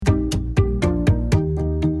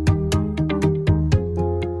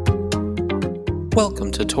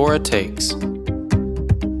Welcome to Torah Takes.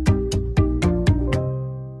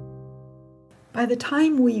 By the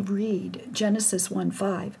time we read Genesis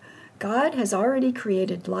 1:5, God has already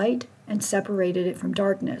created light and separated it from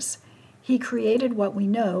darkness. He created what we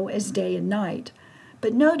know as day and night.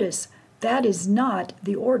 But notice, that is not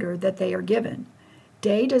the order that they are given.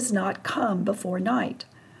 Day does not come before night.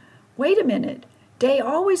 Wait a minute, day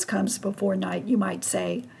always comes before night, you might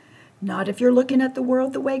say. Not if you're looking at the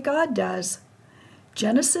world the way God does.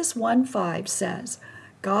 Genesis 1:5 says,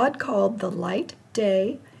 God called the light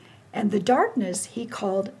day, and the darkness he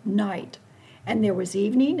called night. And there was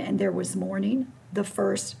evening and there was morning, the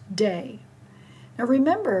first day. Now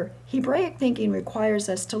remember, Hebraic thinking requires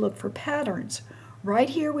us to look for patterns. Right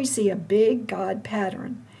here we see a big God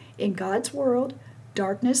pattern. In God's world,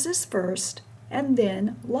 darkness is first, and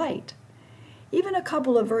then light. Even a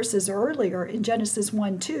couple of verses earlier in Genesis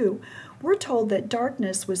 1:2, we're told that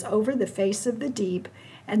darkness was over the face of the deep,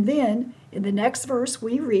 and then in the next verse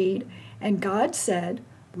we read, and God said,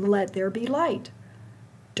 "Let there be light."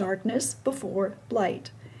 Darkness before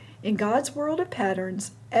light. In God's world of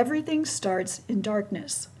patterns, everything starts in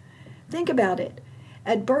darkness. Think about it.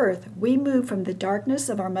 At birth, we move from the darkness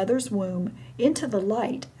of our mother's womb into the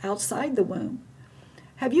light outside the womb.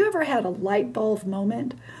 Have you ever had a light bulb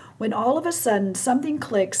moment when all of a sudden something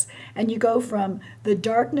clicks and you go from the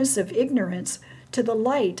darkness of ignorance to the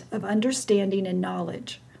light of understanding and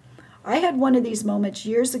knowledge? I had one of these moments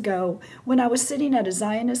years ago when I was sitting at a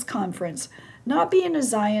Zionist conference. Not being a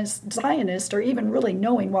Zionist or even really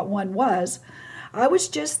knowing what one was, I was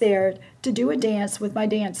just there to do a dance with my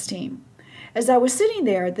dance team. As I was sitting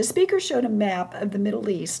there, the speaker showed a map of the Middle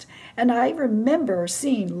East, and I remember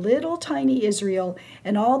seeing little tiny Israel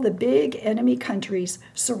and all the big enemy countries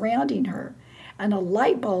surrounding her. And a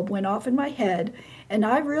light bulb went off in my head, and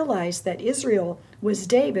I realized that Israel was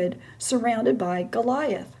David surrounded by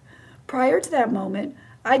Goliath. Prior to that moment,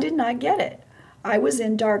 I did not get it. I was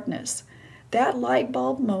in darkness. That light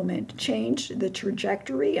bulb moment changed the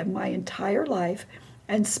trajectory of my entire life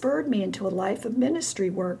and spurred me into a life of ministry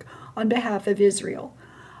work on behalf of Israel.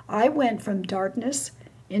 I went from darkness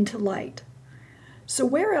into light. So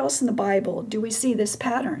where else in the Bible do we see this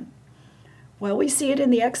pattern? Well, we see it in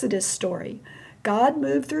the Exodus story. God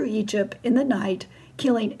moved through Egypt in the night,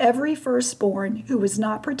 killing every firstborn who was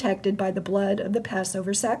not protected by the blood of the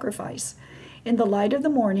Passover sacrifice. In the light of the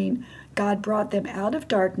morning, God brought them out of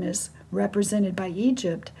darkness, represented by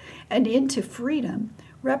Egypt, and into freedom,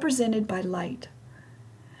 represented by light.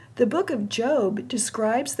 The book of Job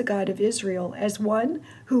describes the God of Israel as one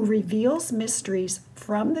who reveals mysteries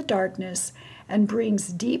from the darkness and brings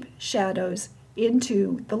deep shadows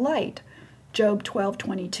into the light. Job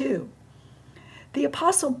 12:22. The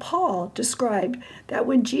Apostle Paul described that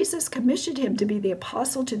when Jesus commissioned him to be the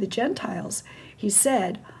apostle to the Gentiles, he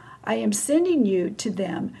said, "I am sending you to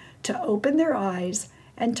them to open their eyes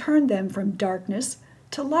and turn them from darkness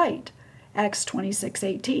to light." Acts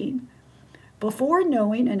 26:18. Before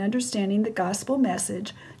knowing and understanding the gospel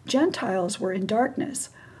message, Gentiles were in darkness.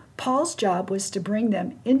 Paul's job was to bring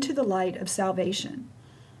them into the light of salvation.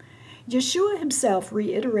 Yeshua himself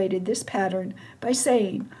reiterated this pattern by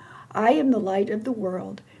saying, "I am the light of the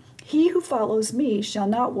world. He who follows me shall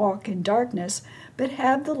not walk in darkness, but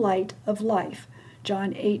have the light of life."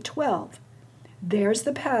 John 8:12. There's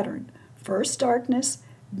the pattern. First darkness,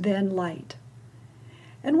 then light.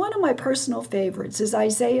 And one of my personal favorites is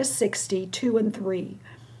Isaiah 60:2-3.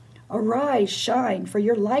 "Arise, shine, for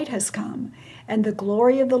your light has come, and the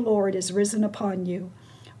glory of the Lord is risen upon you.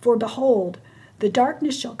 For behold, the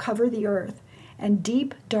darkness shall cover the earth, and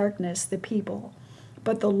deep darkness the people.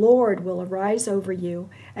 But the Lord will arise over you,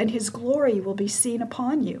 and his glory will be seen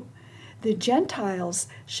upon you. The Gentiles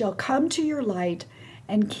shall come to your light,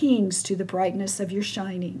 and kings to the brightness of your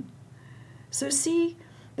shining." So see,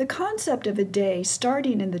 the concept of a day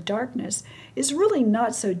starting in the darkness is really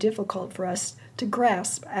not so difficult for us to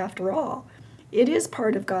grasp after all. It is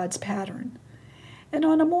part of God's pattern. And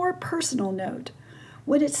on a more personal note,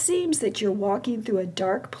 when it seems that you're walking through a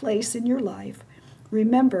dark place in your life,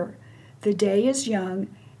 remember, the day is young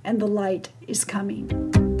and the light is coming.